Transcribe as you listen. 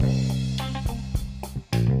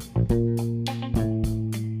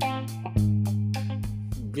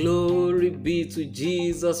be to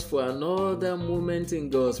Jesus for another moment in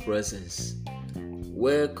God's presence.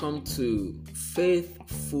 Welcome to Faith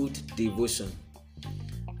Food Devotion.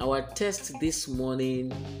 Our text this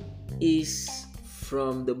morning is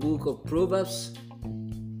from the book of Proverbs,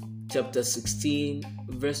 chapter 16,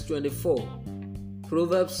 verse 24.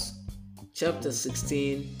 Proverbs, chapter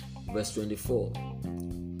 16, verse 24.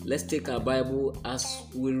 Let's take our Bible as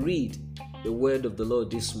we read the word of the Lord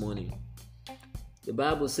this morning. The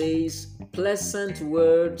Bible says, "Pleasant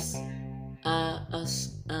words are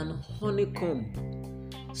as an honeycomb,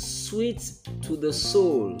 sweet to the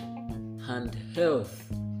soul and health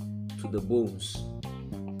to the bones."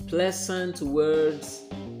 Pleasant words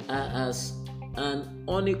are as an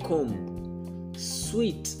honeycomb,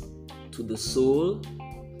 sweet to the soul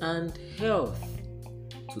and health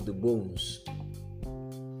to the bones.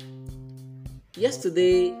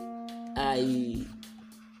 Yesterday, I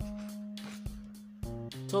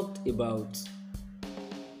talked about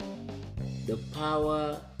the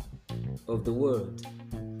power of the word,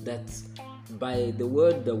 that by the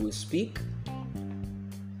word that we speak,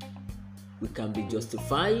 we can be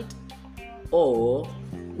justified or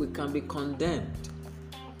we can be condemned.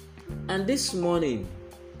 And this morning,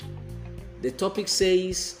 the topic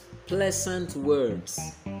says, pleasant words.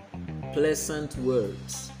 Pleasant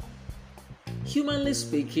words. Humanly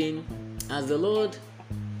speaking, as the Lord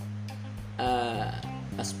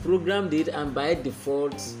has programmed it, and by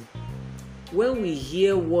default, when we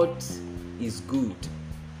hear what is good,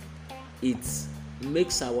 it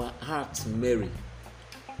makes our hearts merry.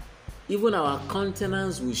 Even our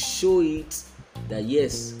countenance will show it that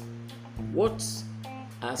yes, what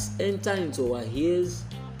has entered into our ears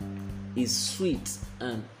is sweet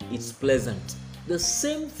and it's pleasant. The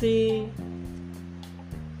same thing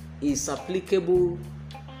is applicable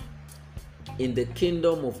in the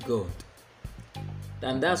kingdom of God.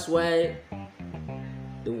 And that's why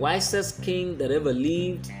the wisest king that ever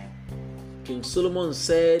lived, King Solomon,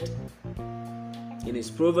 said in his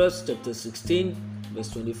Proverbs chapter 16, verse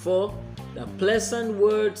 24, that pleasant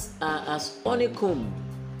words are as honeycomb,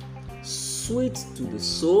 sweet to the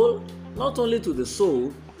soul, not only to the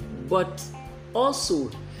soul, but also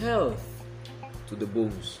health to the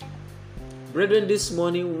bones. Brethren, this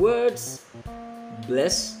morning, words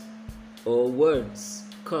bless or words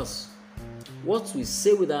curse. What we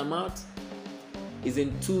say with our mouth is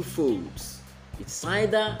in two folds. It's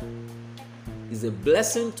either is a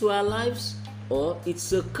blessing to our lives or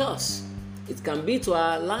it's a curse. It can be to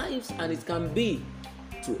our lives and it can be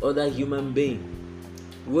to other human beings.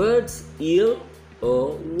 Words heal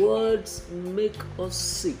or words make us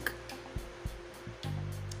sick.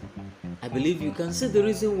 I believe you can see the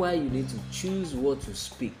reason why you need to choose what to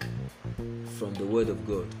speak from the Word of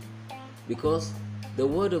God. Because the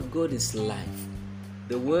Word of God is life.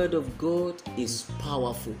 The Word of God is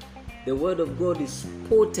powerful. The Word of God is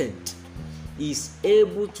potent. It's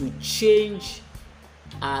able to change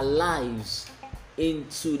our lives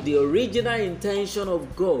into the original intention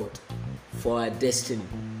of God for our destiny.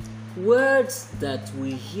 Words that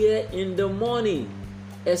we hear in the morning,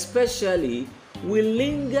 especially, will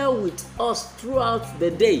linger with us throughout the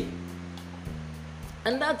day.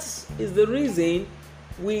 And that is the reason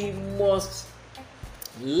we must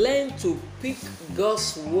learn to pick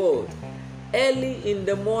God's word early in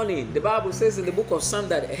the morning. The Bible says in the book of Psalms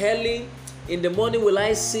that early in the morning will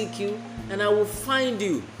I seek you and I will find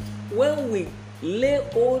you. When we lay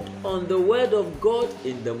hold on the word of God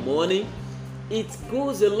in the morning, it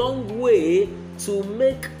goes a long way to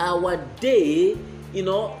make our day,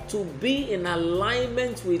 to be in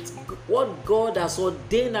alignment with what God has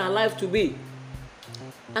ordained our life to be.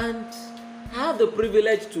 And I have the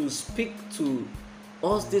privilege to speak to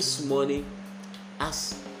us this morning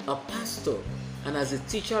as a pastor and as a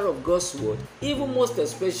teacher of God's word, even most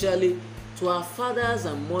especially to our fathers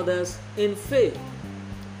and mothers in faith.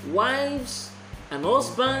 Wives and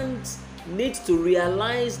husbands need to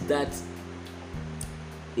realize that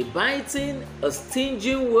a biting, a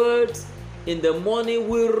stingy word in the morning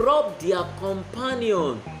will rob their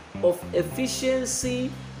companion of efficiency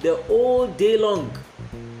the whole day long.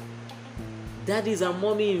 Daddies and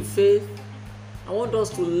mommy in faith, I want us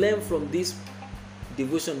to learn from this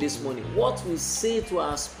devotion this morning. What we say to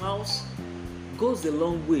our spouse goes a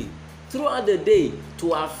long way throughout the day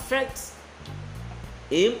to affect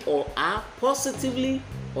him or her positively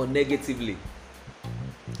or negatively,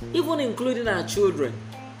 even including our children.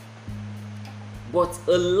 But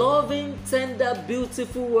a loving, tender,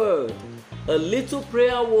 beautiful word, a little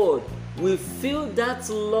prayer word, will fill that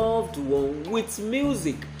loved one with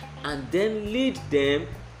music and then lead them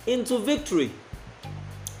into victory.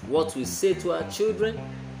 What we say to our children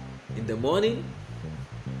in the morning,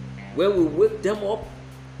 when we wake them up,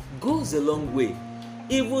 goes a long way,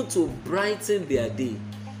 even to brighten their day,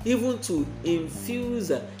 even to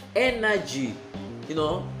infuse energy,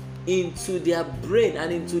 into their brain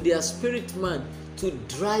and into their spirit man to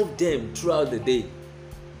drive them throughout the day.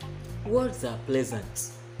 Words are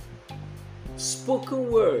pleasant.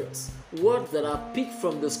 Spoken words that are picked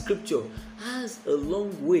from the scripture, has a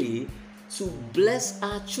long way to bless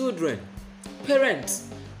our children. Parents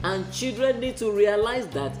and children need to realize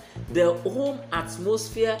that the home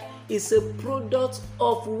atmosphere is a product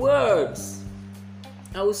of words.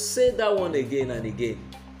 I will say that one again and again.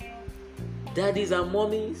 Daddies and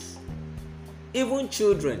mommies, even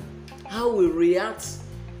children, how we react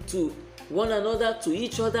to one another, to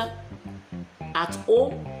each other at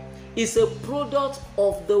home, is a product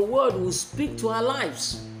of the word we speak to our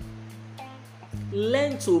lives.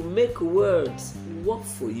 Learn to make words work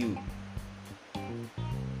for you.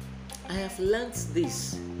 I have learned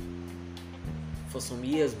this for some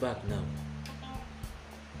years back now,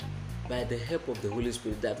 by the help of the Holy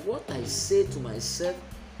Spirit, that what I say to myself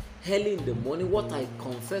early in the morning, what I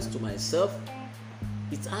confess to myself,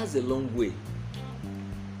 it has a long way.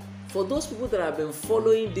 For those people that have been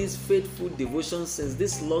following this faithful devotion since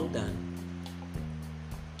this lockdown,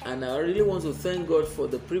 and I really want to thank God for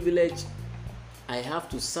the privilege I have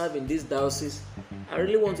to serve in this diocese. I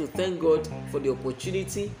really want to thank God for the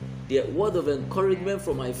opportunity, the word of encouragement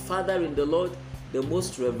from my father in the Lord, the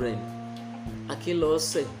Most Reverend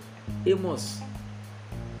Akinlose Amos,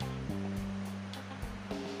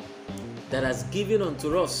 that has given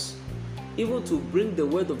unto us even to bring the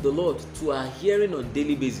word of the Lord to our hearing on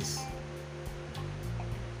daily basis.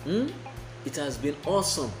 It has been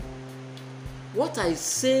awesome. What I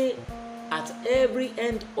say at every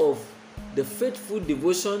end of the faithful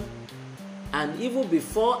devotion, and even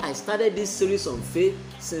before I started this series on faith,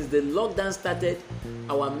 since the lockdown started,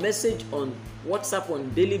 our message on WhatsApp on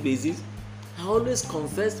daily basis, I always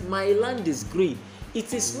confess my land is green.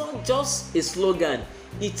 It is not just a slogan,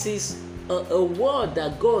 it is a word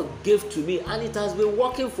that God gave to me, and it has been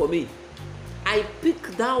working for me. I pick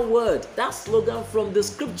that word, that slogan from the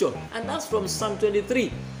scripture, and that's from Psalm 23.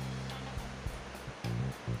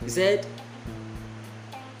 He said,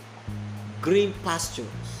 green pastures.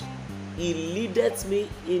 He leadeth me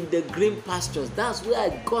in the green pastures. That's where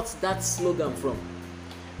I got that slogan from.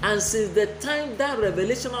 And since the time that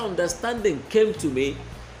revelational understanding came to me,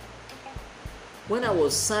 when I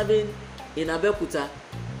was serving in Abeokuta,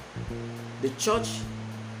 the church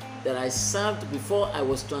that I served before I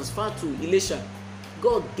was transferred to Ilesha,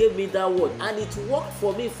 God gave me that word, and it worked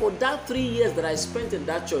for me for that 3 years that I spent in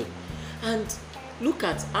that church. And look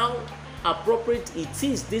at how appropriate it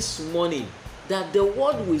is this morning that the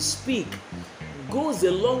word we speak goes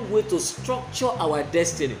a long way to structure our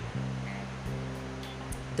destiny.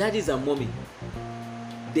 Daddies and mommy,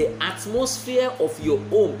 the atmosphere of your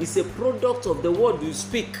home is a product of the word you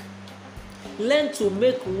speak. Learn to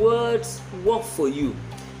make words work for you.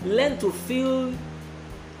 Learn to fill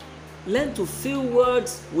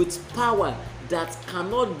words with power that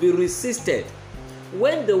cannot be resisted.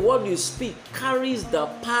 When the word you speak carries the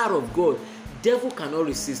power of God, devil cannot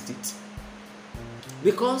resist it.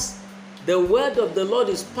 Because the word of the Lord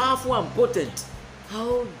is powerful and potent.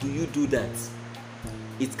 How do you do that?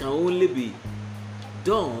 It can only be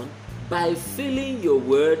done by filling your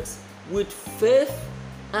words with faith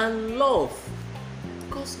and love.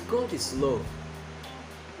 Because God is love.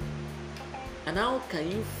 And how can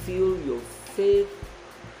you fill your faith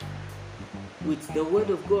with the word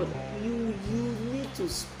of God? You need to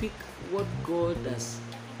speak what God has,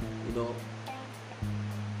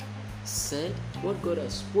 said, what God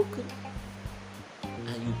has spoken,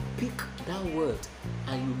 and you pick that word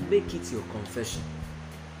and you make it your confession.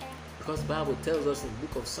 Because the Bible tells us in the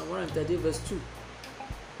book of Psalm 130 verse 2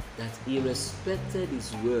 that he respected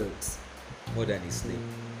his words more than his name.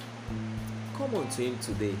 Come unto him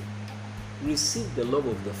today. Receive the love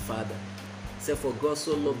of the Father. Say, for God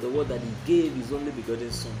so loved the world that he gave his only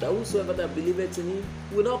begotten Son, that whosoever that believeth in him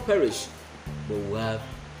will not perish, but will have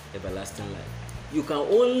everlasting life. You can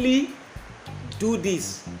only do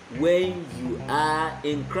this when you are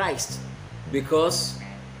in Christ, because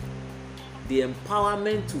the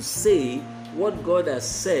empowerment to say what God has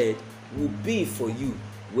said will be for you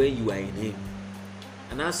when you are in him.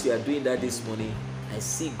 And as you are doing that this morning, I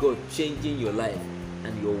see God changing your life,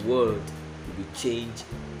 and your world will be changed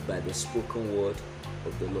by the spoken word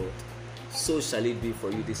of the Lord. So shall it be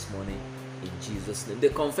for you this morning, in Jesus' name. The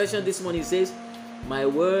confession this morning says, my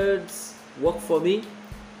words work for me.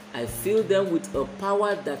 I fill them with a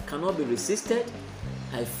power that cannot be resisted.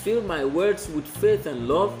 I fill my words with faith and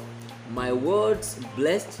love. My words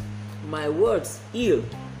blessed. My words heal.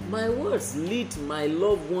 My words lead my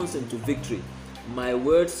loved ones into victory. My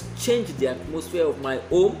words change the atmosphere of my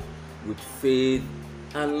home with faith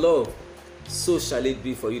and love. So shall it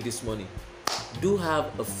be for you this morning. Do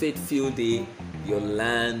have a faith-filled day. Your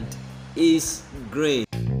land is green.